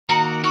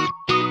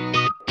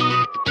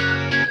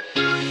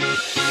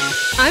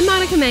I'm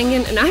Monica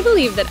Mangan, and I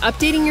believe that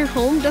updating your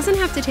home doesn't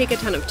have to take a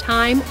ton of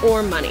time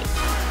or money.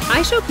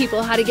 I show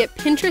people how to get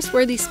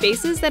Pinterest-worthy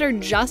spaces that are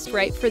just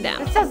right for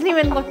them. This doesn't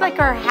even look like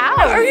our house.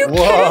 Are you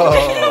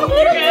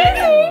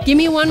kidding? Give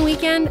me 1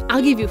 weekend,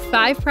 I'll give you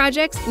 5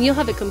 projects, and you'll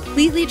have a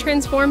completely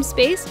transformed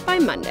space by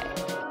Monday.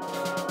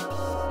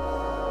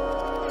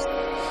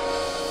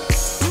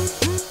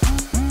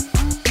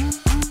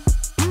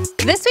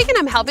 This weekend,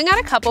 I'm helping out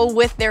a couple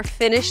with their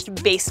finished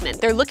basement.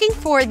 They're looking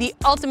for the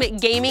ultimate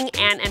gaming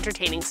and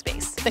entertaining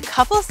space. The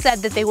couple said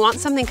that they want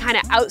something kind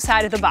of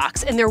outside of the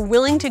box, and they're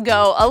willing to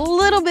go a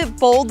little bit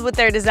bold with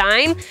their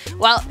design.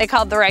 Well, they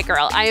called the right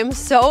girl. I am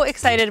so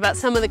excited about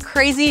some of the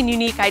crazy and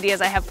unique ideas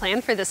I have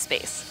planned for this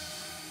space.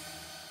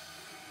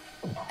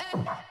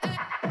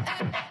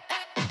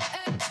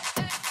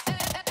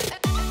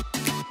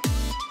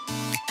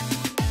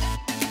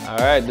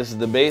 All right, this is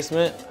the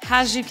basement.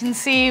 As you can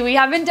see, we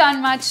haven't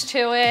done much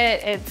to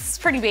it. It's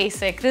pretty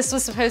basic. This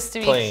was supposed to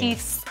be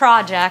Keith's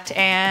project,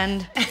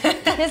 and he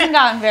hasn't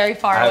gotten very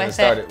far with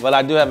it. Well,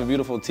 I do have a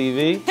beautiful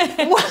TV.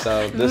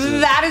 So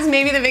that is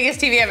maybe the biggest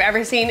TV I've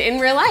ever seen in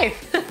real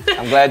life.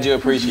 I'm glad you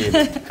appreciate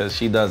it, because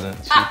she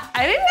doesn't.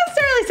 I didn't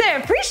necessarily say I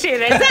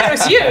appreciate it. I said it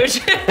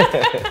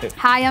was huge.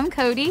 Hi, I'm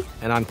Cody.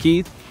 And I'm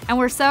Keith. And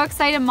we're so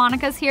excited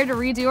Monica's here to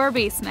redo our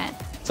basement.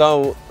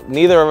 So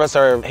neither of us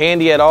are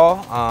handy at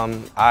all.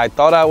 I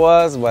thought I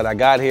was, but I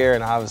got here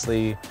and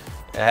obviously it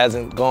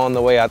hasn't gone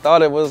the way I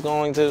thought it was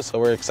going to. So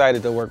we're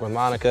excited to work with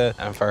Monica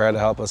and for her to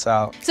help us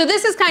out. So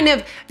this is kind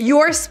of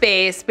your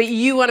space, but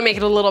you want to make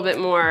it a little bit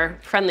more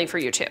friendly for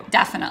you too.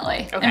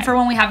 Definitely. Okay. And for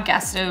when we have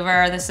guests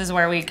over, this is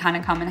where we kind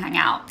of come and hang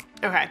out.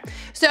 Okay.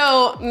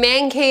 So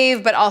man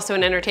cave, but also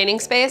an entertaining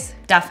space?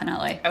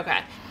 Definitely.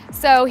 Okay.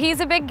 So he's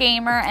a big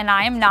gamer and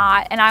I am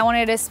not, and I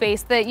wanted a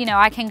space that, you know,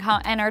 I can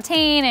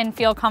entertain and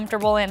feel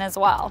comfortable in as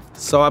well.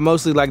 So I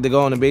mostly like to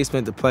go in the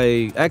basement to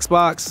play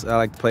Xbox. I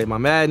like to play my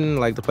Madden, I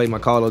like to play my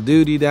Call of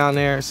Duty down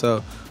there.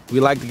 So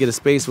we like to get a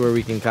space where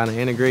we can kind of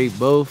integrate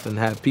both and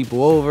have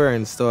people over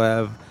and still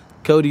have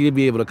Cody to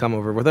be able to come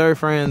over with her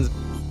friends.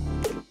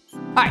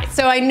 All right,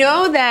 so I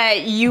know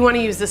that you want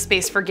to use this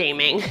space for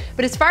gaming,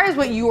 but as far as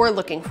what you're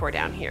looking for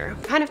down here,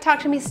 kind of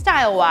talk to me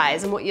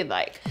style-wise and what you'd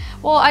like.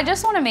 Well, I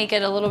just want to make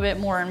it a little bit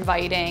more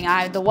inviting.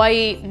 I have the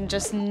white and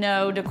just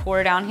no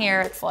decor down here.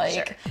 It's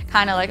like,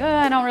 kind of like, oh,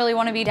 I don't really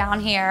want to be down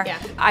here. Yeah.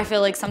 I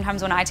feel like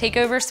sometimes when I take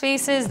over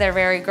spaces, they're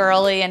very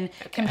girly and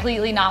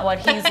completely not what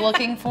he's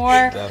looking for.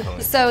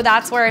 Definitely. So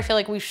that's where I feel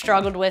like we've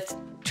struggled with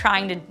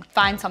trying to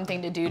find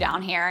something to do down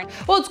here.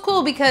 Well, it's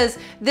cool because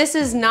this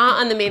is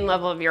not on the main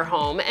level of your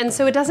home, and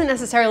so it doesn't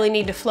necessarily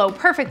need to flow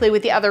perfectly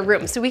with the other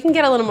rooms. So we can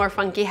get a little more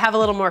funky, have a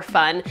little more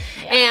fun.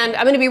 Yeah. And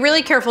I'm gonna be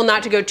really careful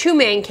not to go too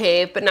man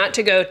cave, but not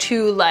to go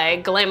too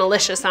like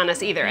glamalicious on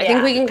us either. I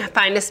think we can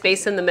find a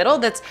space in the middle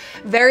that's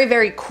very,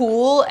 very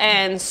cool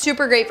and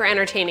super great for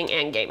entertaining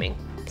and gaming.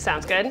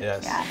 Sounds good?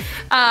 Yes. Yeah.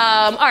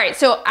 All right,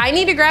 so I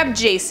need to grab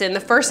Jason. The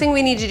first thing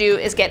we need to do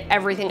is get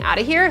everything out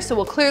of here. So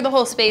we'll clear the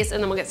whole space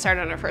and then we'll get started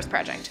on our first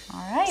project.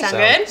 All right. Sound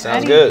good?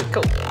 Sounds good.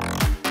 Cool.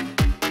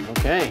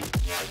 Okay,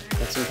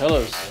 got some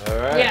pillows. All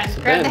right. Yeah,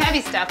 grab the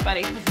heavy stuff,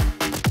 buddy.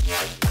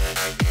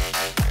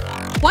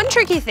 One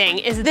tricky thing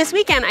is this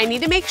weekend I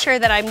need to make sure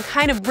that I'm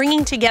kind of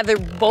bringing together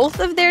both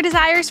of their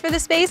desires for the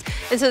space,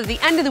 and so at the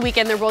end of the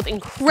weekend they're both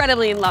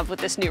incredibly in love with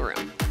this new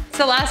room. It's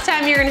the last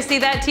time you're gonna see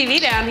that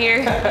TV down here.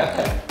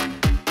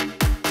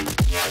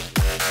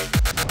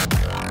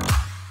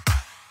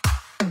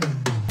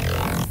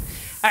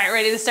 All right,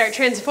 ready to start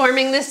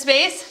transforming this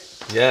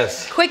space?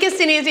 Yes. Quickest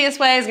and easiest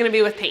way is gonna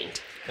be with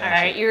paint. All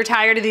right, you're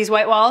tired of these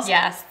white walls?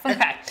 Yes.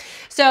 Okay.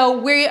 So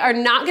we are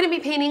not gonna be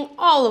painting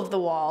all of the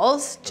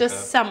walls,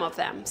 just some of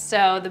them.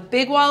 So the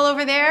big wall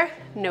over there,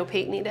 no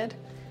paint needed.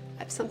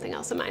 I have something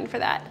else in mind for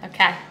that.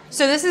 Okay.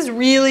 So this is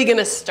really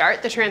gonna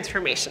start the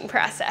transformation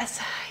process.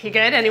 You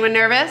good? Anyone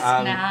nervous? No.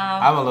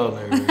 I'm a little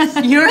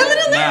nervous. You're a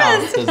little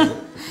nervous?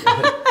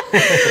 Now,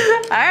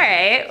 All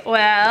right,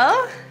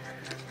 well,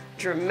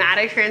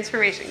 dramatic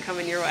transformation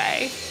coming your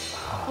way.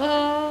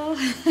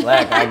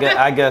 Black,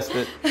 I guessed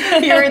it.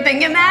 You were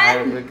thinking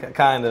that?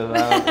 Kind of.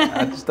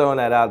 I'm just throwing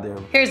that out there.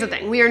 Here's the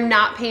thing, we are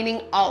not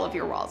painting all of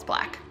your walls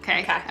black,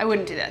 okay? I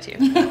wouldn't do that to you.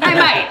 I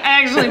might,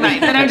 I actually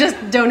might, but I just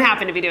don't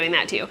happen to be doing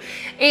that to you.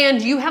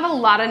 And you have a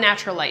lot of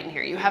natural light in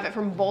here. You have it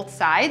from both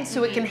sides,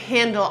 so it can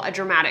handle a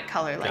dramatic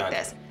color like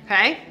this,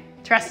 okay?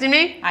 Trust in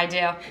me? I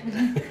do.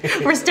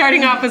 We're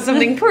starting off with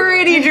something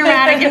pretty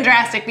dramatic and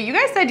drastic, but you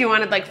guys said you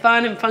wanted like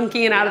fun and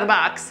funky and out of the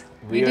box.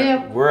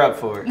 We're up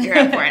for it. You're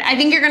up for it. I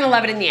think you're gonna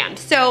love it in the end.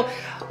 So,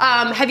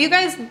 have you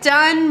guys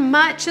done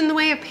much in the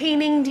way of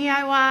painting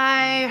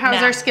DIY?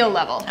 How's our skill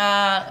level?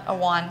 A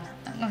 1.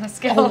 A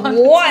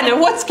 1? And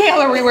what scale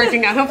are we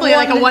working on? Hopefully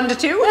like a 1 to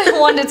 2?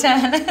 1 to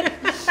 10.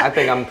 I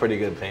think I'm a pretty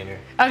good painter.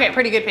 Okay,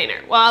 pretty good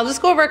painter. Well, I'll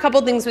just go over a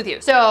couple things with you.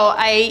 So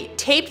I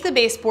taped the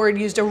baseboard,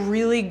 used a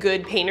really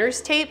good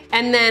painter's tape,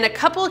 and then a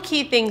couple of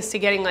key things to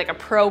getting like a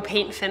pro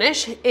paint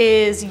finish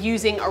is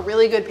using a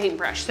really good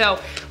paintbrush. So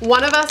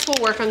one of us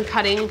will work on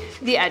cutting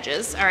the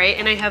edges, all right?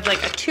 And I have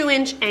like a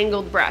 2-inch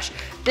angled brush.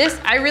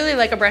 I really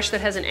like a brush that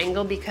has an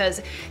angle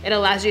because it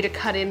allows you to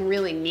cut in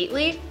really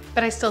neatly,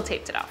 but I still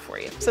taped it off for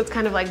you. So it's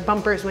kind of like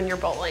bumpers when you're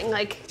bowling,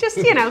 like just,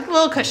 you know, a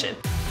little cushion.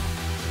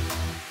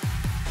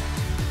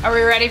 Are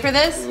we ready for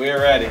this?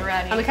 We're ready. We're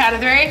ready. On the count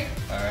of 3?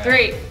 All right.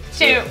 3,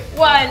 2,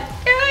 1.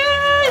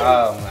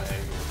 Oh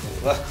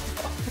my.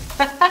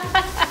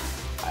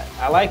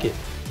 I like it.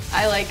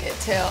 I like it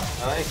too.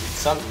 I like it.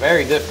 Something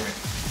very different.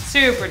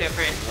 Super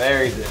different.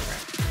 Very different.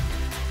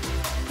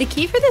 The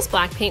key for this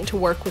black paint to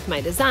work with my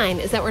design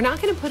is that we're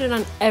not going to put it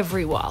on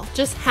every wall,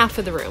 just half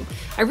of the room.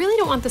 I really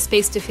don't want the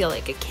space to feel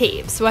like a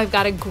cave, so I've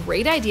got a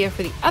great idea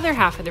for the other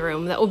half of the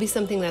room that will be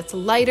something that's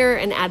lighter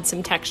and add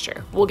some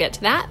texture. We'll get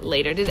to that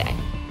later today.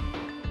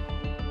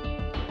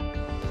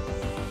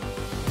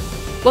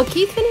 While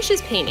Keith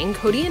finishes painting,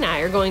 Cody and I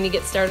are going to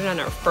get started on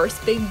our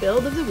first big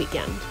build of the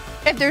weekend.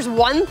 If there's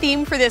one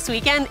theme for this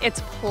weekend,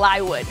 it's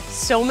plywood.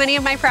 So many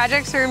of my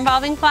projects are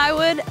involving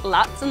plywood,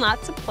 lots and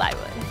lots of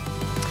plywood.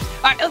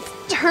 All right, let's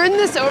turn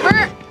this over.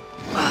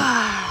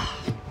 All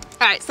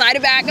right, slide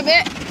it back a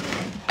bit.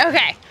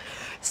 Okay,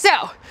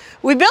 so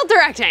we built the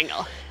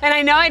rectangle. And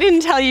I know I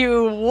didn't tell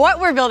you what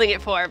we're building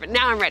it for, but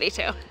now I'm ready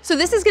to. So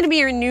this is gonna be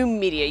your new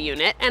media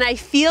unit, and I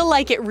feel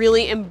like it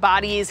really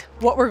embodies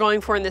what we're going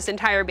for in this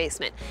entire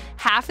basement.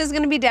 Half is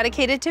gonna be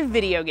dedicated to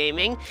video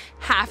gaming,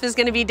 half is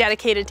gonna be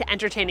dedicated to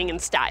entertaining and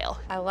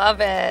style. I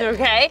love it.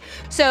 Okay,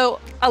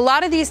 so a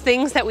lot of these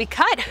things that we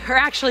cut are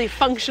actually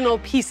functional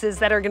pieces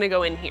that are gonna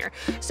go in here.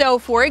 So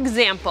for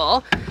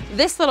example,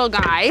 this little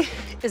guy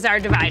is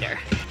our divider.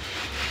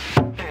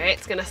 All right,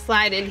 it's gonna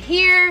slide in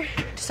here.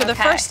 So the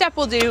first step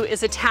we'll do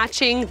is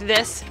attaching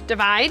this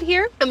divide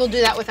here, and we'll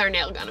do that with our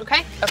nail gun,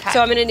 okay? Okay. So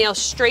I'm gonna nail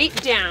straight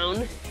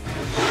down.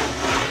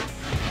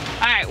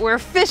 All right, we're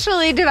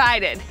officially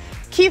divided.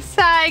 Keith's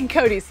side,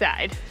 Cody's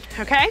side,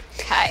 okay?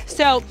 Okay.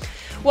 So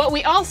what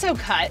we also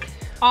cut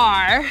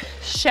are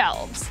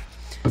shelves.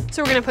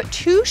 So we're gonna put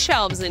 2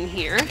 shelves in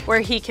here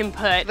where he can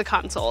put the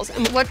consoles.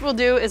 And what we'll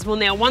do is we'll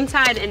nail one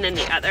side and then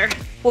the other.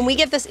 When we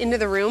get this into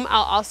the room,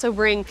 I'll also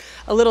bring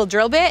a little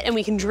drill bit and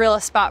we can drill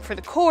a spot for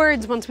the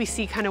cords once we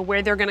see kind of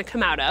where they're gonna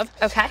come out of.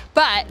 Okay.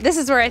 But this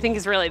is where I think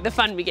is really the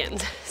fun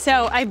begins.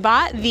 So I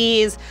bought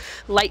these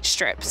light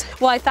strips.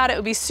 Well, I thought it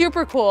would be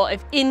super cool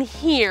if in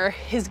here,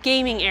 his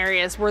gaming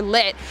areas were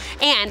lit,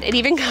 and it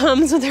even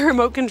comes with a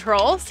remote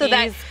control so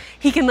that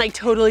he can like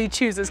totally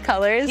choose his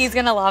colors. He's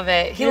gonna love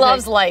it. He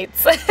loves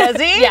lights. Does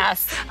he?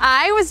 Yes.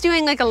 I was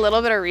doing like a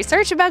little bit of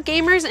research about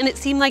gamers, and it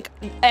seemed like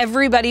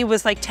everybody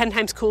was like 10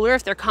 times cooler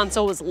if their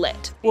console was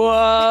lit.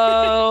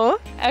 Whoa.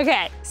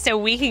 Okay, so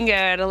we can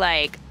go to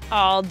like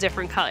all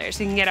different colors.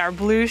 We can get our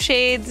blue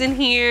shades in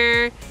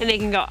here, and they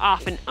can go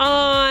off and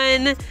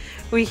on.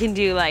 We can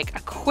do like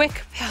a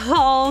quick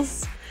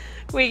pulse.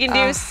 We can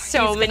do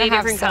so many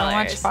different colors. So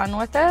much fun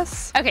with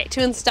this. Okay,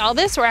 to install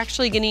this, we're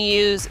actually gonna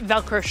use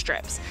Velcro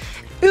strips.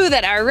 Ooh,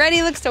 that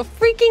already looks so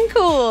freaking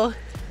cool.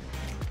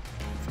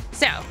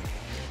 So,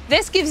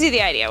 this gives you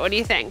the idea. What do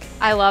you think?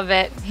 I love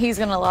it. He's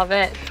gonna love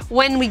it.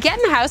 When we get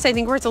in the house, I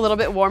think where it's a little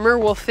bit warmer,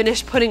 we'll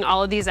finish putting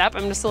all of these up.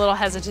 I'm just a little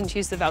hesitant to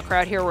use the Velcro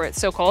out here where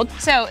it's so cold.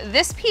 So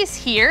this piece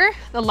here,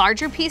 the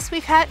larger piece we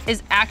cut,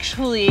 is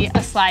actually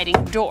a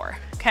sliding door,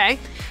 okay?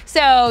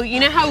 So you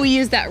know how we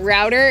used that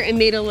router and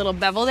made a little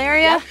beveled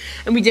area? Yeah.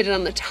 And we did it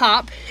on the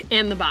top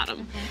and the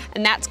bottom.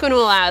 And that's going to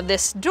allow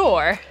this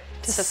door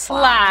to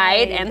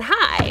slide and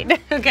hide,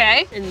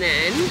 okay? And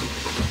then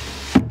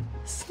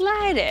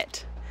slide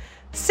it.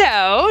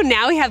 So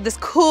now we have this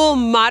cool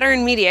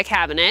modern media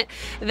cabinet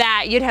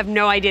that you'd have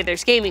no idea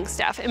there's gaming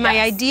stuff. And my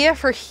idea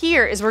for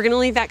here is we're gonna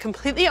leave that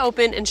completely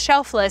open and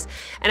shelfless,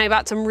 and I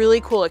bought some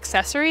really cool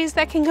accessories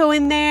that can go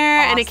in there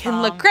and it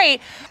can look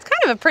great. It's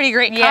kind of a pretty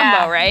great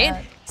combo, right?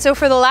 Yeah. So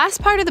for the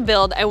last part of the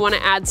build, I wanna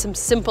add some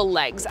simple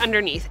legs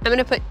underneath. I'm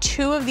gonna put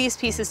 2 of these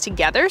pieces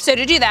together. So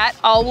to do that,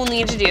 all we'll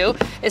need to do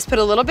is put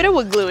a little bit of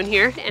wood glue in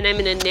here, and I'm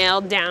gonna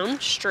nail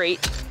down straight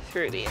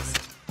through these.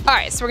 All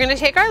right, so we're gonna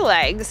take our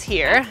legs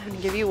here. I'm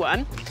gonna give you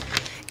one.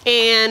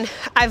 And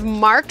I've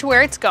marked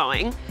where it's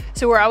going.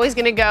 So we're always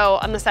gonna go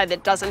on the side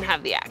that doesn't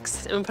have the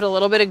X. I'm gonna put a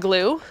little bit of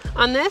glue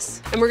on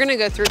this, and we're gonna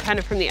go through kind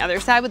of from the other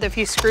side with a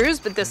few screws,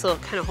 but this will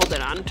kind of hold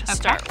it on to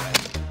start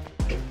with.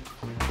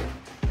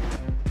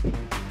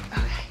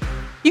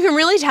 You can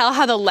really tell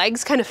how the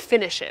legs kind of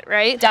finish it,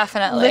 right?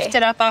 Definitely. Lift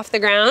it up off the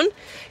ground.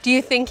 Do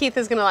you think Keith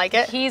is gonna like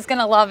it? He's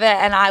gonna love it,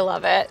 and I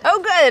love it. Oh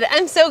good,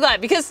 I'm so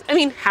glad, because I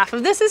mean, half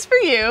of this is for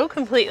you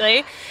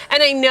completely.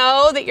 And I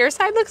know that your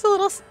side looks a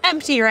little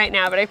empty right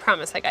now, but I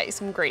promise I got you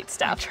some great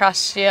stuff. I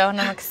trust you,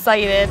 and I'm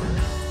excited.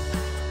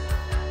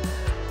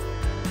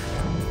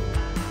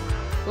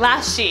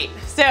 Last sheet.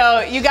 So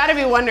you gotta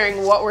be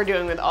wondering what we're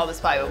doing with all this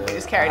plywood we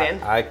just carried in.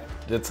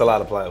 It's a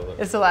lot of plywood.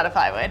 It's a lot of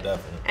plywood.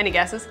 Definitely. Any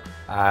guesses?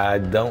 I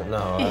don't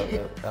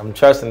know. I'm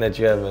trusting that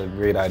you have a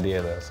great idea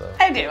though, so.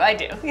 I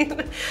do.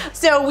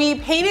 So we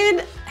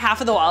painted half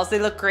of the walls. They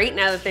look great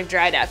now that they've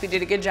dried up. You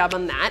did a good job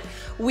on that.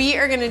 We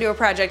are gonna do a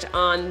project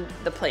on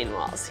the plain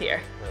walls here.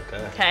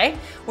 Okay?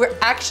 We're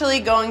actually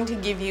going to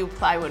give you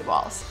plywood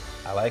walls.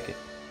 I like it.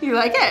 You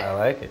like it? I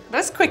like it.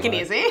 That's quick and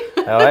easy.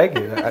 I like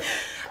it.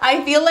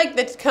 I feel like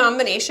the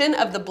combination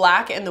of the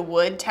black and the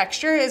wood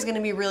texture is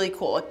gonna be really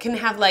cool. It can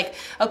have like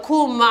a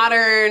cool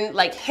modern,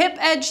 like hip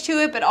edge to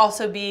it, but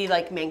also be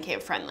like man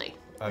cave friendly.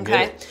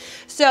 Okay,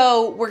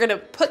 so we're gonna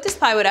put this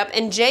plywood up,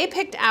 and Jay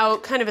picked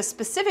out kind of a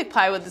specific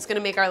plywood that's gonna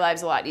make our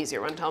lives a lot easier.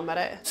 Want to tell him about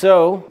it?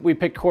 So we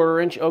picked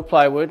 1/4 inch oak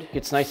plywood.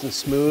 It's nice and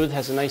smooth,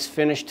 has a nice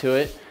finish to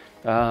it.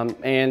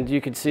 And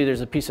you can see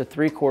there's a piece of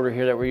 3/4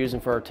 here that we're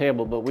using for our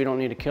table, but we don't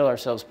need to kill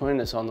ourselves putting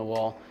this on the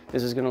wall.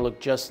 This is gonna look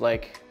just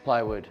like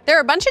plywood. There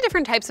are a bunch of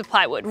different types of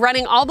plywood,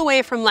 running all the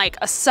way from like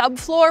a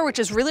subfloor, which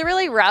is really,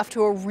 really rough,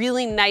 to a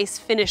really nice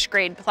finish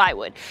grade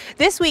plywood.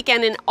 This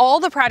weekend, in all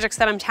the projects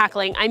that I'm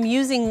tackling, I'm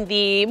using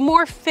the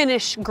more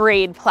finish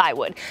grade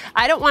plywood.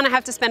 I don't wanna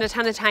have to spend a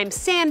ton of time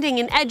sanding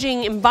and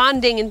edging and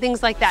bonding and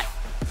things like that.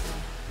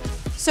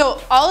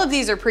 So all of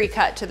these are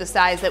pre-cut to the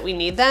size that we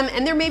need them,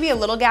 and there may be a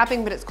little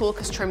gapping, but it's cool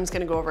because trim's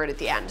gonna go over it at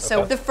the end.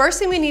 So the first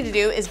thing we need to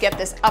do is get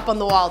this up on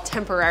the wall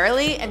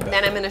temporarily, and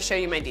then I'm gonna show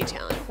you my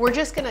detailing. We're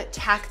just gonna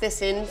tack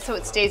this in so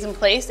it stays in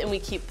place and we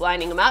keep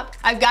lining them up.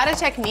 I've got a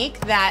technique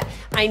that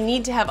I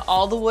need to have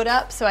all the wood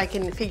up so I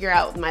can figure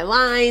out my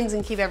lines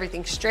and keep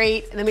everything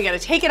straight, and then we gotta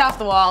take it off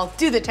the wall,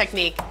 do the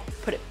technique,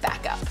 put it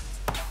back up.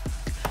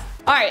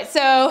 All right,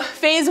 so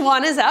phase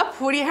 1 is up.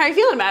 How are you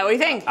feeling about it? What do you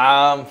think?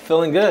 I'm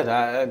feeling good.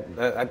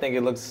 I think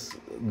it looks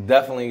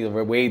definitely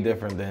way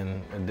different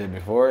than it did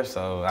before,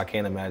 so I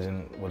can't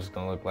imagine what it's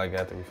gonna look like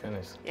after we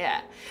finish.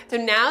 Yeah, so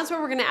now is where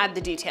we're gonna add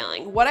the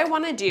detailing. What I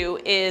wanna do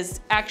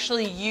is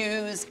actually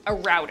use a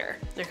router,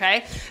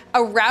 okay?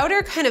 A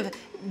router kind of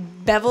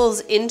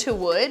bevels into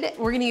wood.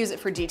 We're gonna use it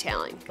for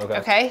detailing,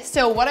 okay?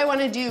 So what I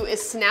wanna do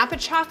is snap a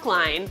chalk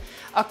line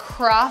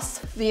across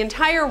the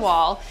entire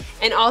wall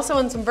and also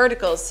on some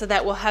verticals so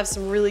that we'll have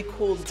some really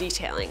cool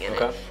detailing in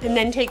it. And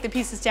then take the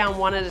pieces down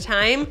one at a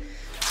time,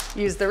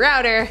 use the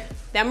router,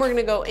 then we're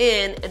gonna go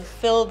in and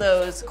fill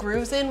those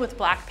grooves in with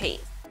black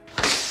paint.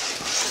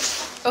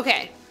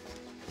 Okay,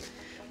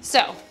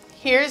 so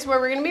here's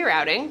where we're gonna be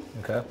routing,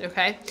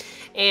 okay?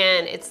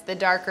 And it's the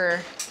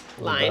darker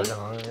line,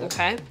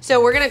 okay? So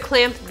we're gonna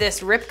clamp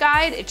this rip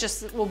guide. It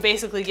just will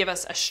basically give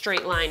us a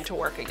straight line to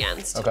work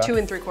against,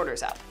 2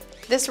 3/4 up.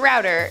 This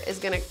router is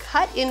gonna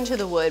cut into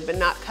the wood, but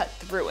not cut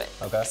through it.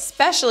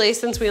 Especially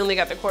since we only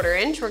got the 1/4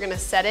 inch, we're gonna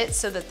set it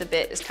so that the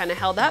bit is kind of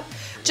held up.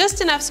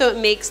 Just enough so it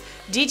makes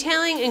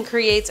detailing and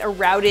creates a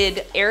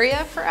routed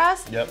area for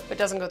us, but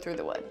doesn't go through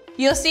the wood.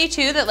 You'll see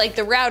too that like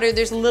the router,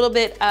 there's a little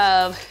bit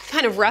of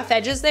kind of rough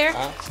edges there.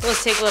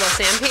 Let's take a little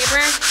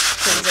sandpaper,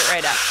 cleans it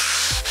right up.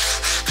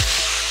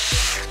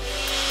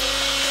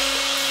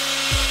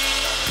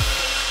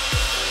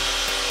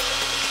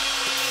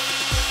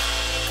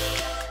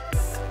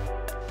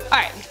 All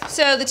right,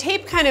 so the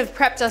tape kind of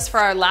prepped us for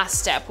our last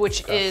step,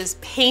 which is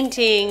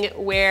painting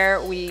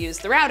where we use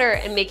the router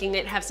and making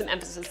it have some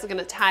emphasis. It's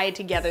gonna tie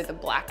together the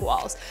black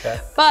walls.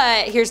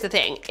 But here's the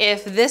thing,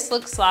 if this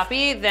looks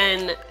sloppy,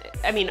 then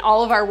I mean,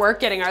 all of our work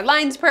getting our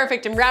lines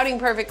perfect and routing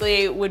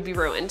perfectly would be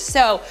ruined.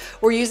 So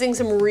we're using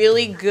some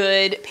really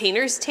good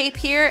painter's tape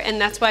here, and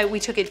that's why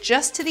we took it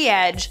just to the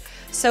edge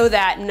so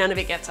that none of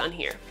it gets on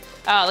here.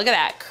 Oh, look at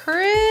that,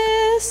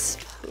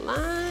 crisp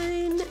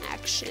line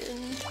action.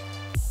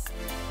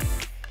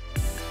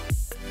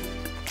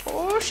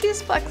 Oh,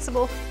 she's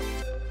flexible.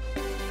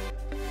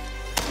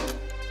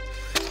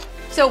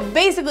 So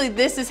basically,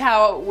 this is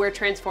how we're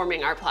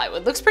transforming our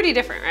plywood. Looks pretty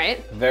different,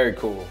 right? Very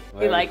cool.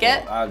 You like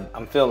it?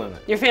 I'm feeling it.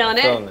 You're feeling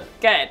it? Feeling it.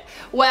 Good.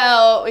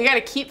 Well, we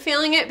gotta keep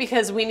feeling it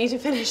because we need to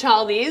finish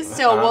all these.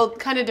 So we'll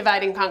kind of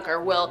divide and conquer.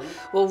 We'll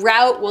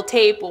route, we'll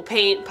tape, we'll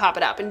paint, pop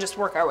it up, and just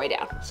work our way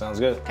down. Sounds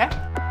good. Okay.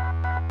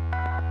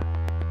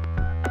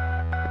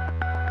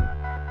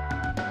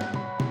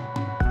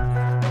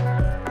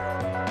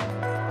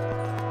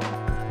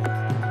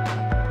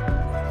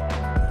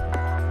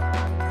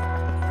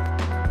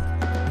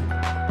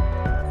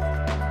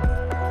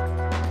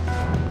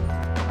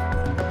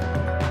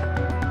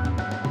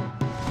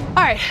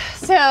 All right,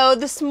 so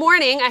this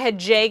morning I had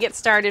Jay get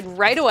started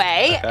right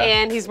away,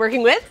 and he's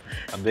working with?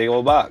 A big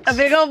old box. A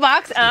big old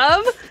box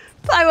of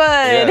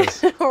plywood.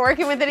 Yes. We're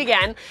working with it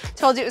again.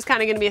 Told you it was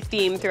kind of gonna be a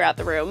theme throughout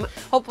the room.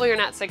 Hopefully you're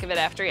not sick of it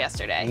after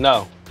yesterday.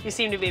 No. You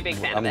seem to be a big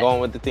fan of it. I'm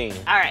going with the theme.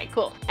 All right,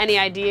 cool. Any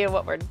idea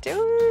what we're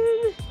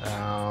doing?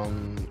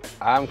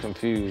 I'm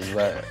confused,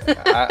 but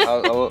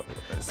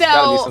it's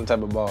gotta be some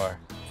type of bar.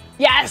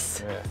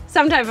 Yes,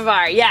 some type of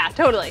bar, yeah,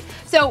 totally.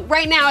 So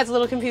right now it's a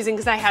little confusing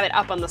because I have it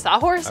up on the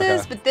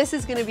sawhorses, but this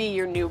is gonna be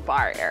your new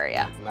bar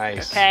area.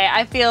 Nice. Okay,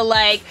 I feel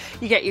like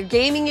you get your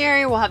gaming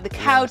area, we'll have the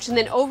couch, and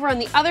then over on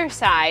the other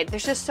side,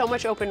 there's just so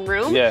much open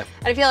room. And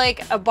I feel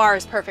like a bar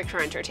is perfect for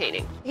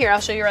entertaining. Here,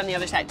 I'll show you on the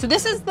other side. So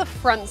this is the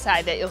front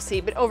side that you'll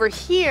see, but over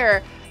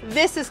here,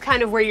 this is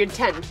kind of where you'd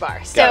tend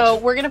bar. So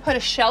Gotcha. we're gonna put a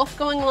shelf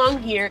going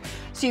along here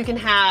so you can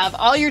have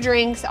all your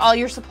drinks, all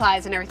your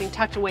supplies and everything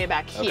tucked away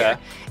back here.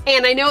 Okay.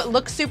 And I know it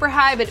looks super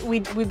high, but we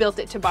built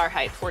it to bar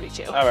height,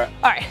 42. All right.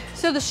 All right,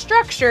 so the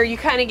structure, you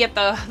kind of get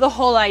the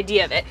whole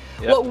idea of it.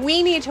 Yep. What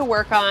we need to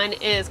work on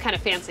is kind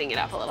of fancying it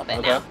up a little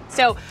bit now.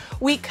 So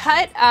we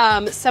cut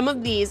some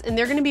of these and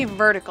they're gonna be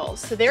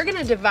verticals. So they're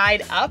gonna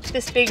divide up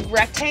this big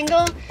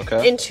rectangle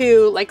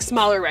into like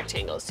smaller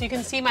rectangles. So you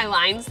can see my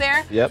lines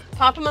there. Yep.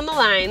 Pop them on the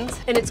lines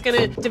and it's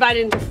gonna divide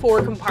it into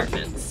 4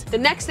 compartments. The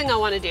next thing I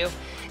wanna do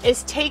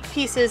is take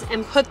pieces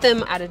and put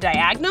them at a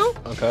diagonal.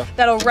 Okay.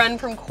 That'll run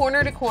from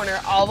corner to corner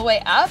all the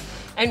way up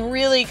and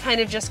really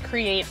kind of just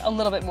create a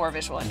little bit more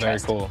visual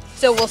interest. Very cool.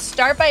 So we'll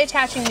start by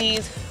attaching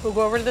these. We'll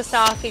go over to the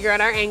saw, figure out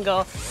our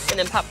angle, and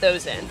then pop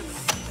those in.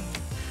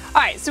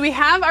 All right, so we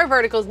have our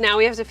verticals. Now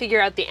we have to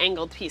figure out the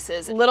angled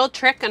pieces. A little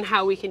trick on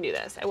how we can do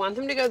this. I want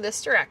them to go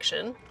this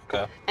direction.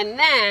 Okay. And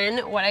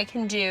then what I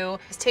can do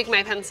is take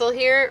my pencil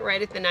here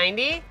right at the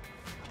 90.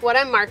 What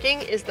I'm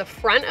marking is the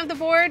front of the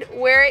board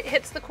where it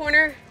hits the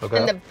corner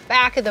and the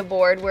back of the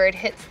board where it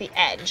hits the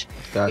edge.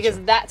 Gotcha. Because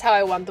that's how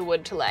I want the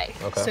wood to lay.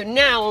 Okay. So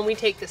now when we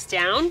take this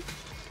down,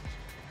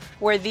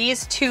 where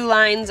these 2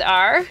 lines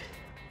are,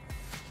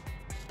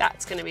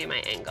 that's gonna be my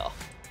angle.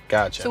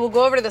 Gotcha. So we'll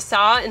go over to the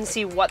saw and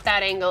see what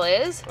that angle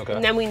is. Okay.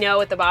 And then we know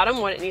at the bottom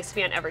what it needs to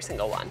be on every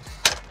single one.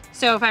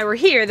 So if I were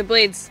here, the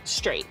blade's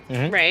straight,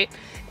 right?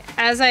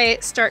 As I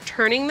start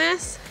turning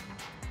this,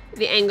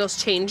 the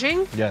angle's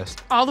changing. Yes.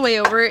 All the way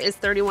over is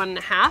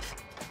 31.5.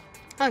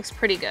 That looks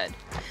pretty good.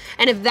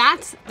 And if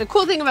that's, the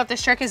cool thing about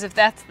this trick is if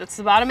that's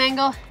the bottom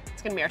angle,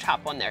 it's gonna be our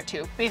top one there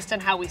too, based on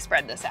how we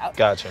spread this out.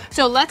 Gotcha.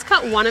 So let's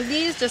cut one of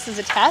these just as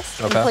a test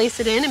and place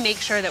it in and make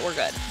sure that we're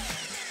good.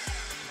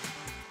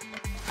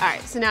 All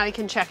right, so now we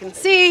can check and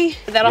see.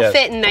 That'll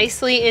fit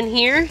nicely in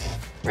here,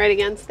 right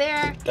against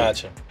there.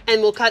 Gotcha.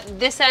 And we'll cut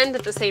this end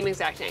at the same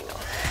exact angle.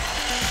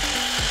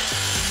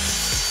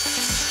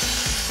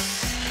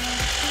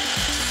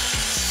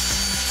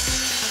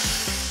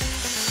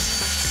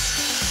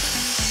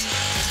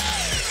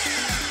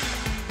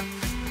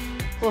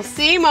 We'll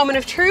see, moment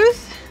of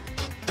truth.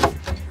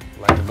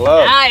 Like a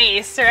glove.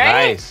 Nice,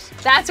 right? Nice.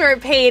 That's where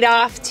it paid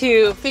off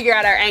to figure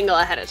out our angle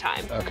ahead of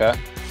time. Okay.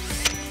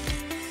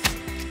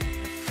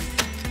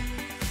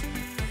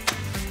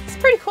 It's a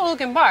pretty cool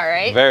looking bar,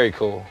 right? Very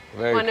cool.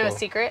 Very Want to cool. know a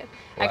secret?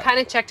 What? I kind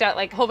of checked out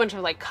like a whole bunch of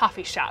like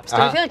coffee shops. So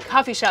I feel like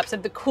coffee shops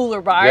have the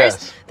cooler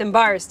bars than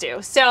bars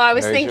do. So I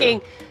was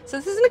thinking, so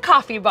this isn't a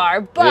coffee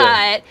bar,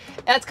 but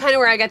that's kind of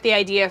where I got the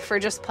idea for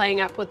just playing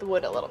up with the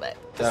wood a little bit.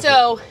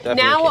 So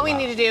now what we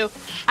need to do,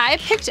 I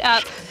picked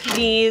up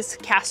these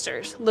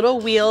casters, little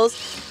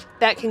wheels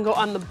that can go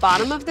on the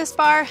bottom of this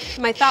bar.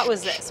 My thought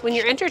was this: when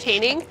you're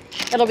entertaining,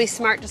 it'll be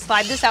smart to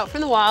slide this out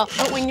from the wall,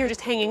 but when you're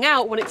just hanging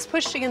out, when it's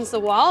pushed against the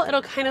wall,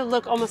 it'll kind of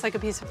look almost like a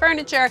piece of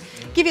furniture,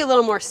 give you a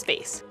little more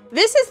space.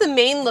 This is the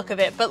main look of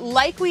it, but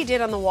like we did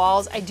on the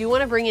walls, I do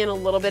want to bring in a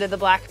little bit of the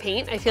black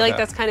paint. I feel like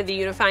that's kind of the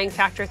unifying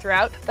factor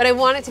throughout, but I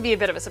want it to be a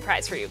bit of a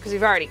surprise for you because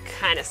we've already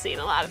kind of seen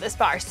a lot of this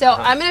bar. So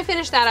I'm gonna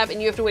finish that up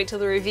and you have to wait till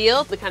the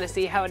reveal to kind of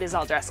see how it is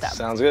all dressed up.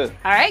 Sounds good.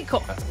 All right,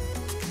 cool.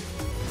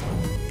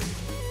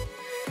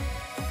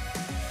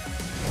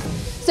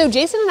 So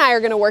Jason and I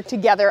are gonna work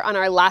together on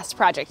our last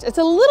project. It's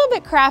a little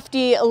bit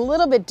crafty, a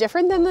little bit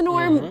different than the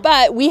norm,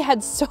 but we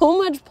had so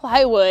much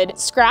plywood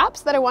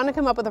scraps that I wanted to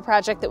come up with a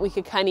project that we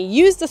could kind of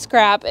use the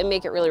scrap and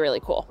make it really, really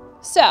cool.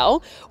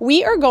 So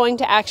we are going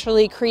to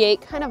actually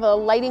create kind of a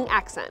lighting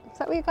accent. Is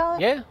that what you call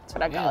it? Yeah. That's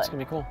what I call it. It's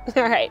gonna be cool.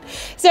 All right.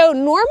 So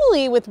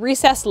normally with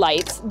recessed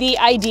lights, the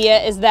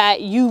idea is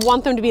that you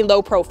want them to be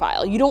low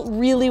profile. You don't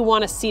really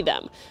want to see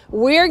them.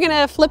 We're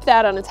gonna flip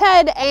that on its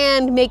head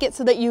and make it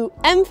so that you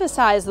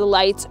emphasize the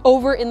lights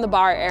over in the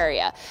bar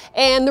area.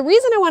 And the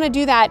reason I want to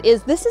do that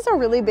is this is a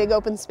really big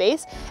open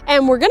space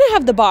and we're gonna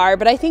have the bar,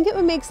 but I think it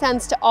would make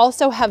sense to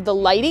also have the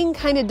lighting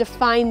kind of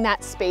define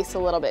that space a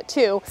little bit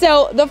too.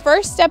 So the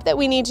first step that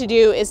we need to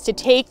do is to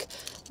take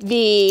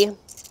this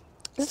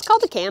is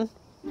called a can.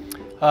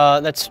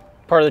 That's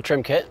part of the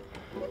trim kit.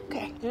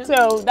 Okay,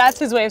 so that's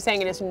his way of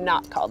saying it is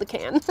not called a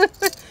can.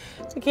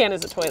 The can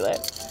is a toilet,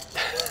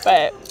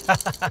 but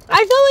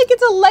I feel like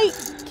it's a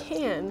light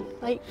can,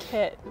 light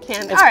kit,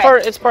 can.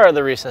 It's part of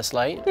the recessed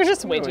light. You're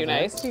just way too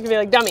nice. You can be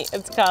like, dummy,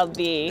 it's called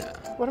the,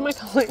 what am I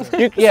calling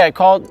this?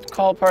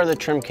 Call part of the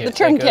trim kit. The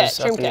trim kit,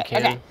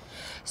 okay.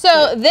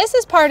 So this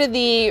is part of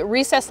the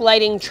recessed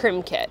lighting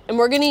trim kit, and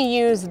we're gonna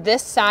use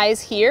this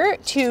size here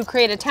to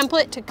create a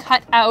template to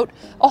cut out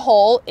a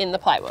hole in the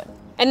plywood.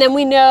 And then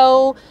we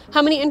know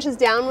how many inches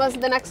down was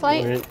the next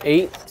light?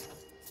 8.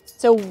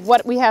 So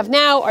what we have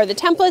now are the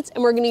templates,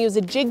 and we're gonna use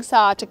a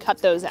jigsaw to cut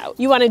those out.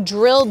 You wanna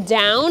drill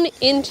down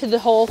into the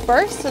hole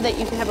first so that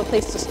you can have a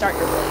place to start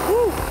your blade.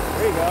 Ooh,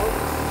 there you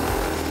go.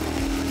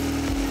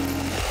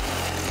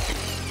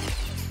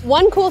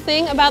 One cool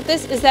thing about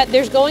this is that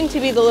there's going to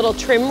be the little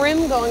trim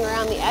rim going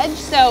around the edge,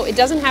 so it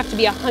doesn't have to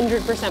be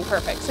 100%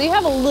 perfect. So you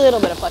have a little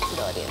bit of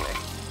flexibility in there.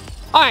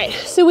 All right,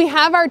 so we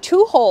have our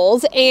 2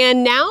 holes,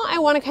 and now I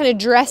want to kind of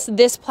dress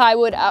this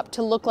plywood up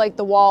to look like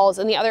the walls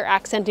and the other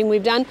accenting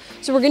we've done.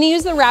 So we're going to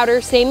use the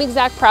router, same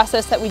exact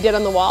process that we did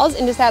on the walls,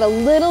 and just add a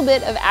little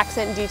bit of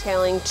accent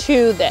detailing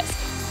to this.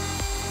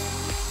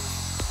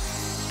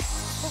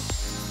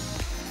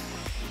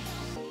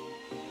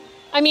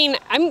 I mean,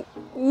 I'm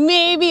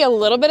maybe a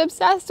little bit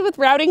obsessed with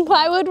routing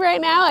plywood right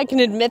now, I can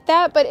admit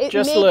that, but it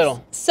makes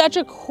such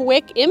a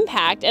quick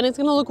impact, and it's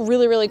going to look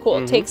really, really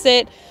cool. It takes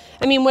it,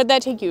 I mean, what'd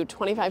that take you,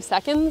 25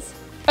 seconds?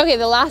 Okay,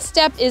 the last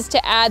step is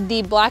to add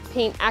the black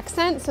paint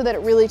accent so that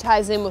it really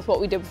ties in with what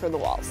we did for the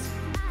walls.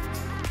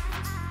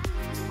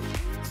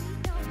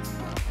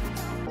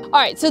 All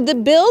right, so the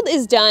build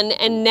is done,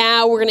 and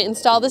now we're gonna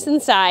install this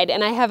inside,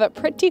 and I have a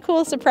pretty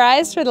cool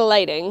surprise for the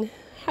lighting.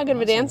 How good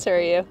of a dancer are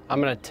you? I'm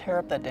gonna tear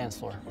up that dance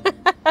floor.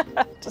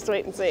 Just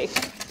wait and see.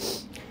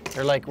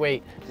 They're like,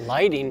 wait,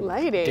 lighting?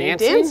 Lighting,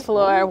 dancing? dance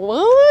floor,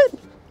 what?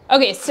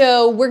 Okay,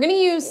 so we're gonna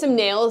use some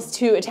nails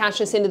to attach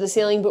this into the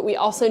ceiling, but we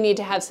also need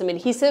to have some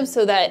adhesive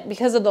so that,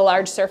 because of the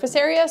large surface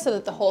area, so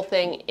that the whole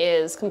thing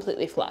is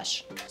completely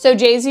flush. So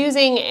Jay's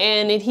using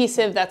an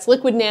adhesive that's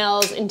liquid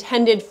nails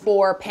intended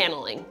for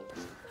paneling.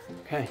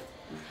 Okay.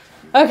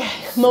 Okay,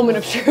 moment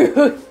of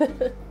truth.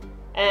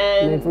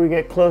 And if we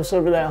get close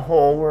over that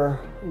hole, we're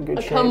in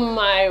good shape. Come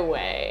my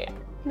way.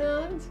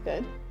 No, that's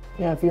good.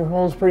 Yeah, if your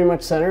hole's pretty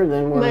much centered,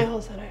 then we're... My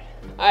hole's centered.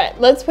 All right,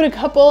 let's put a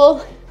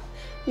couple...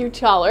 You're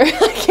taller.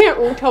 I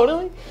can't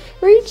totally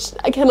reach.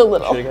 I can a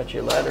little. Should've got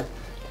your ladder.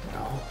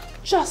 No.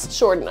 Just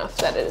short enough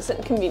that it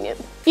isn't convenient.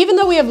 Even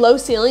though we have low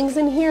ceilings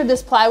in here,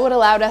 this plywood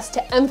allowed us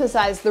to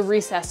emphasize the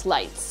recessed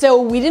lights.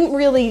 So we didn't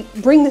really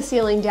bring the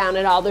ceiling down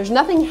at all. There's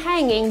nothing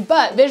hanging,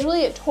 but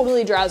visually it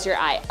totally draws your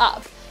eye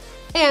up.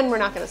 And we're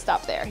not gonna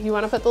stop there. You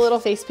wanna put the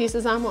little face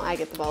pieces on while I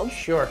get the bulbs?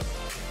 Sure.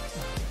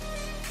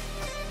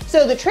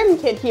 So the trim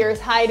kit here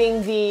is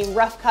hiding the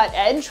rough cut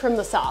edge from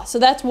the saw. So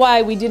that's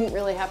why we didn't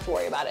really have to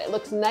worry about it. It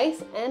looks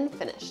nice and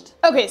finished.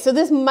 Okay, so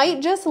this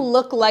might just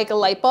look like a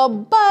light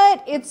bulb,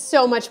 but it's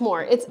so much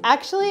more. It's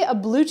actually a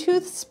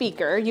Bluetooth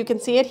speaker. You can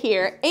see it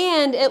here,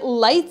 and it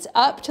lights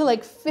up to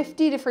like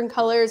 50 different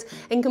colors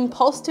and can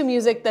pulse to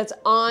music that's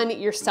on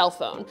your cell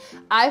phone.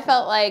 I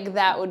felt like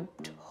that would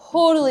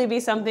totally be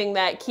something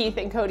that Keith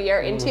and Codi are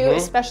into,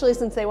 especially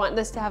since they want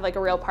this to have like a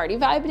real party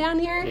vibe down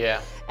here.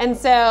 Yeah. And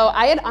so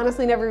I had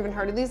honestly never even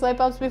heard of these light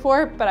bulbs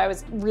before, but I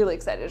was really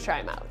excited to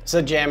try them out. It's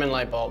a jammin'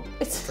 light bulb,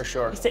 for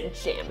sure. It's a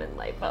jammin'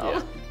 light bulb.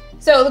 Yeah.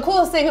 So the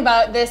coolest thing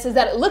about this is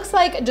that it looks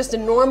like just a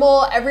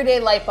normal everyday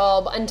light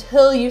bulb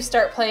until you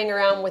start playing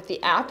around with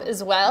the app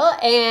as well,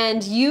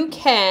 and you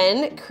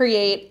can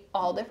create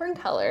all different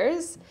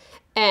colors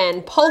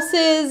and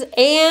pulses,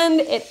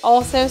 and it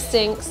also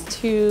syncs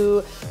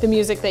to the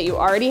music that you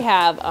already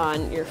have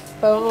on your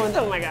phone.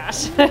 Oh my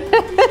gosh.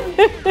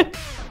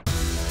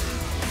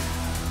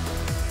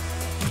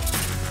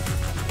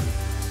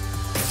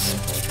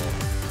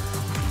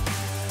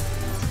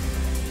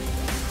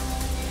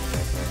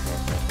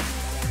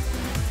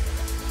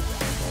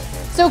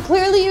 So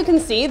clearly you can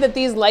see that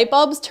these light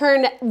bulbs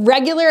turn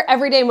regular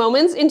everyday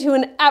moments into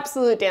an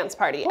absolute dance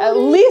party, at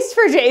least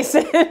for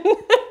Jason.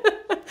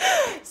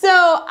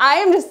 So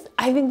I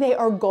think they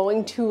are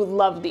going to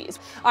love these.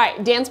 All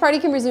right, dance party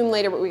can resume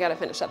later, but we gotta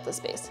finish up this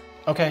space.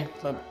 Okay,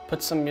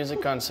 put some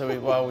music on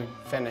while we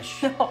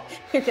finish. No,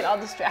 you get all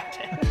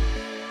distracted.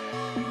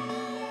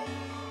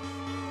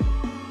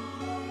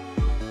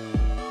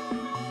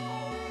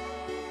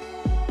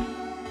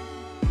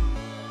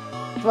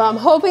 Well, I'm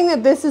hoping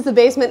that this is the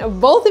basement of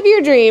both of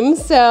your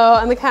dreams. So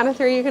on the count of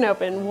 3, you can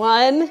open.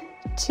 1,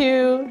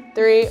 2,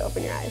 3,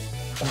 open your eyes.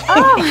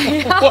 Oh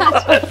my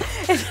gosh.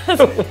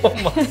 Oh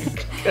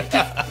my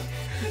God.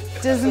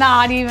 Does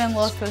not even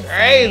look the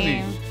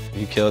Crazy. same.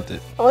 You killed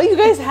it. Oh, you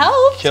guys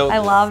helped. Killed I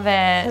it. love it.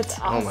 That's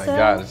awesome. Oh my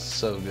God, it's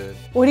so good.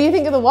 What do you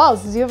think of the walls?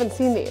 Because you haven't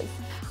seen these.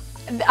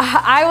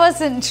 I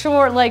wasn't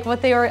sure like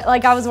what they were,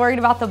 like I was worried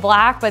about the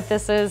black, but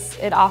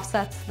it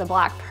offsets the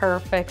black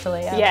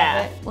perfectly.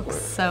 Yeah. It looks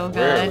so good.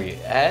 Where are we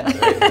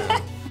at right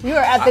now? You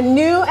are at the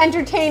new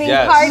entertaining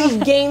Yes. party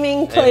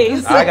gaming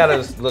place. I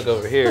gotta look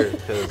over here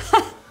because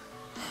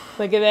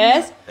Look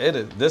at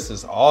this. this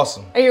is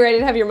awesome. Are you ready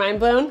to have your mind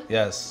blown?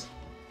 Yes.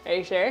 Are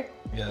you sure?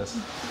 Yes.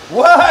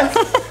 What?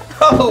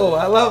 Oh,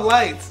 I love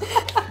lights.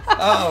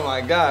 Oh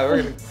my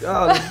God,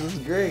 this is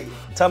great.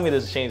 Tell me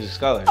this changes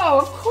color. Oh,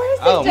 of course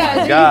it Oh does.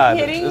 my God, Are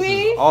you kidding this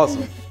me? is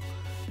awesome.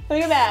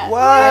 Look at that.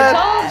 What?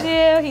 I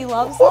told you, he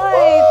loves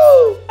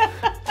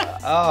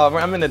lights. Oh,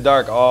 I'm in the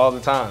dark all the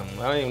time.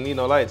 I don't even need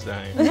no lights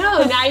down here.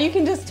 No, now you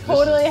can just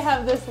totally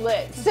have this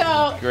lit.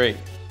 So Great.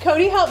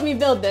 Codi helped me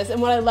build this,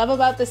 and what I love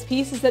about this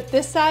piece is that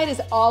this side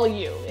is all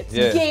you. It's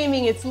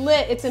gaming, it's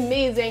lit, it's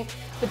amazing.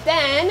 But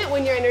then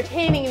when you're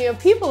entertaining and you have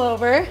people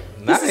over,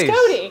 this is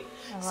Codi.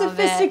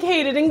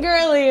 Sophisticated and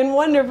girly and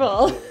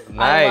wonderful. Nice.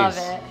 I love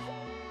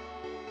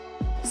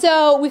it.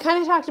 So we kind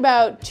of talked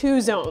about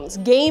 2 zones,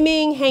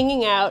 gaming,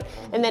 hanging out,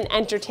 and then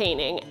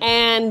entertaining.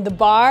 And the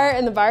bar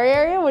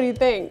area, what do you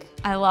think?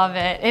 I love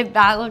it.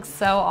 That looks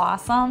so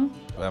awesome.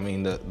 I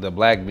mean, the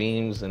black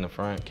beams in the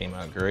front came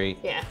out great.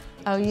 Yeah.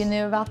 Oh, you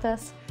knew about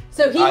this?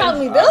 So he helped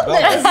me build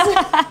this.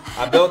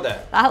 I built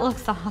that. That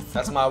looks awesome.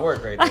 That's my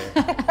work right there.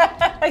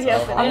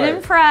 Yes, I'm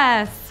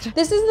impressed.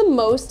 This is the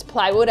most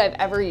plywood I've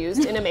ever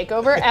used in a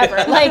makeover ever.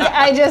 Like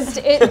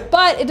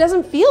but it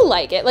doesn't feel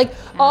like it. Like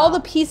all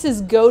the pieces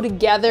go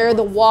together,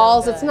 the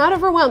walls, it's not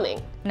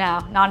overwhelming. No,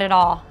 not at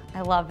all. I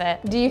love it.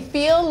 Do you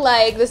feel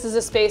like this is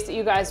a space that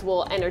you guys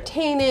will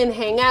entertain in,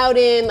 hang out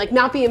in, like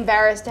not be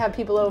embarrassed to have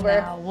people over?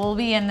 No, we'll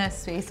be in this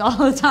space all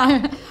the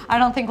time. I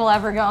don't think we'll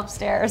ever go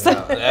upstairs.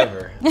 No,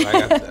 ever.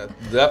 Like,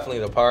 definitely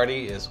the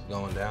party is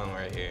going down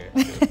right here.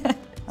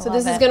 So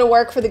this is gonna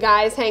work for the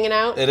guys hanging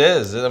out? It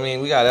is. I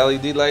mean, we got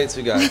LED lights,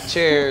 we got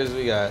chairs,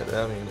 we got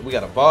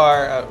a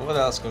bar. What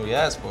else can we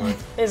ask for?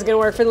 Is it gonna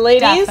work for the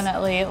ladies?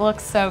 Definitely. It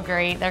looks so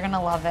great. They're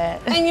gonna love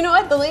it. And you know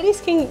what? The ladies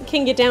can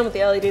get down with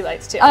the LED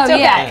lights too. Oh, it's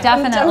okay. yeah,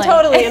 definitely. I'm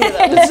totally into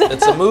them.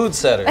 It's a mood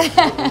setter.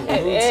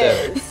 It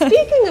is.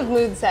 Speaking of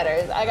mood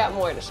setters, I got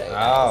more to show you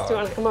guys. Do you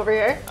want to come over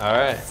here? All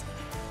right.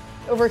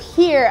 Over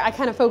here, I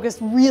kind of focused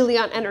really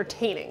on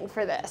entertaining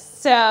for this.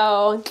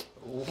 So.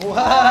 What?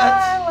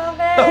 I love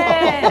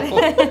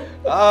it.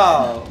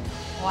 Oh.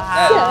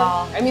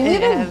 Wow. I mean, we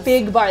have a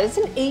big bar. This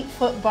is an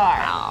 8-foot bar.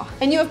 Wow.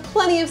 And you have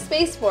plenty of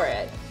space for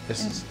it.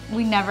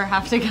 We never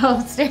have to go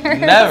upstairs.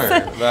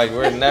 Never. Like,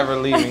 we're never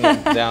leaving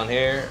down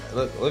here.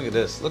 Look at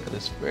this. Look at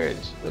this fridge.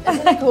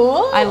 Isn't that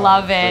cool? I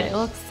love it. It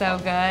looks so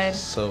good.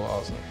 So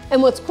awesome.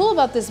 And what's cool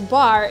about this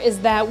bar is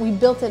that we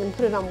built it and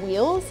put it on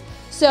wheels.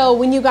 So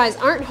when you guys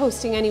aren't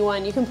hosting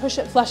anyone, you can push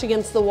it flush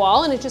against the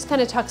wall and it just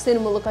kind of tucks in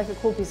and will look like a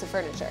cool piece of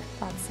furniture.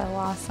 That's so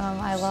awesome.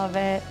 I love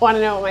it. Want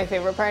to know what my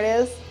favorite part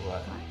is?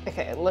 What?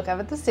 Okay, look up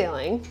at the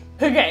ceiling.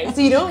 Okay,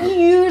 so you don't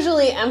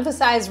usually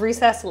emphasize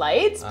recessed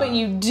lights, but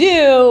you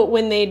do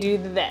when they do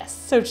this.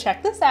 So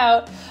check this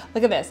out.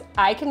 Look at this.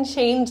 I can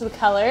change the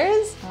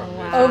colors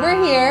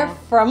over here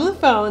from the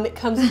phone that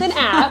comes with an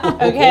app,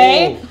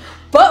 okay?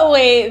 But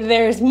wait,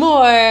 there's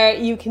more.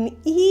 You can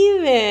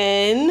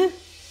even...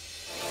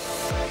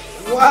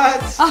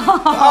 What?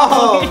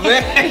 Oh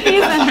man.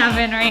 He's in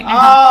heaven right now.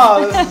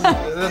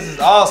 Oh, this is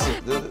awesome.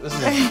 This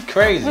is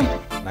crazy.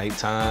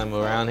 Nighttime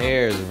around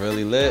here is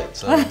really lit,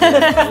 so we're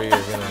gonna...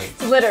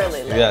 It's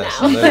literally lit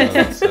yes, now.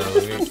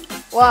 literally.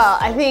 So Well,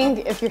 I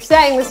think if you're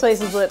saying this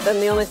place is lit, then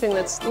the only thing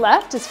that's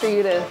left is for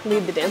you to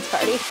lead the dance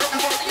party.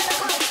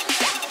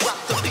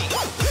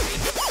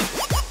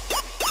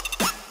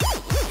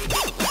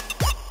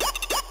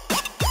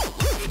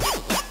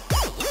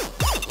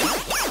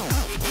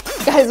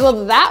 Guys,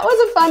 well, that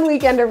was a fun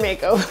weekender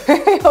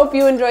makeover. I hope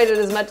you enjoyed it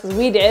as much as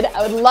we did.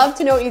 I would love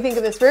to know what you think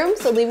of this room,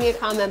 so leave me a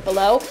comment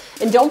below.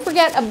 And don't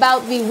forget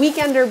about the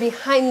Weekender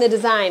Behind the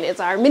Design. It's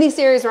our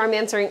mini-series where I'm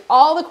answering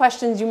all the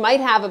questions you might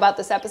have about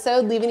this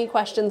episode. Leave any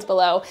questions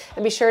below,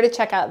 and be sure to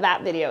check out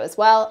that video as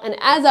well. And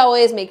as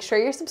always, make sure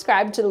you're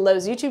subscribed to the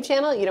Lowe's YouTube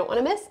channel. You don't want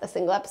to miss a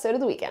single episode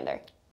of The Weekender.